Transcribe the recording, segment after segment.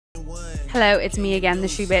Hello, it's me again, the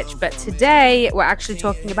Shoe Bitch, but today we're actually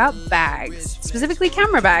talking about bags, specifically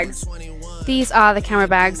camera bags. These are the camera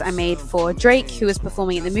bags I made for Drake, who was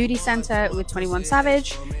performing at the Moody Center with 21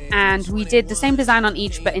 Savage, and we did the same design on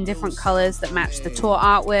each but in different colors that matched the tour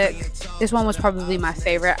artwork. This one was probably my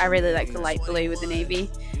favorite. I really like the light blue with the navy,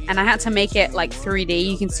 and I had to make it like 3D.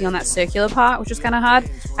 You can see on that circular part, which was kind of hard.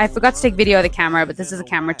 I forgot to take video of the camera, but this is a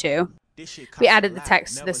camera too. We added the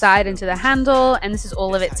text to the side and to the handle, and this is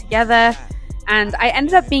all of it together. And I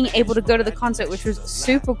ended up being able to go to the concert, which was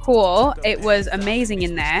super cool. It was amazing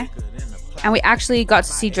in there. And we actually got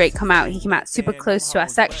to see Drake come out. He came out super close to our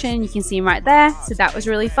section. You can see him right there. So that was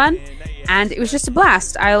really fun. And it was just a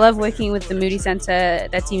blast. I love working with the Moody Center.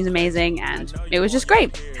 Their team's amazing. And it was just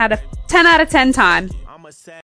great. Had a 10 out of 10 time.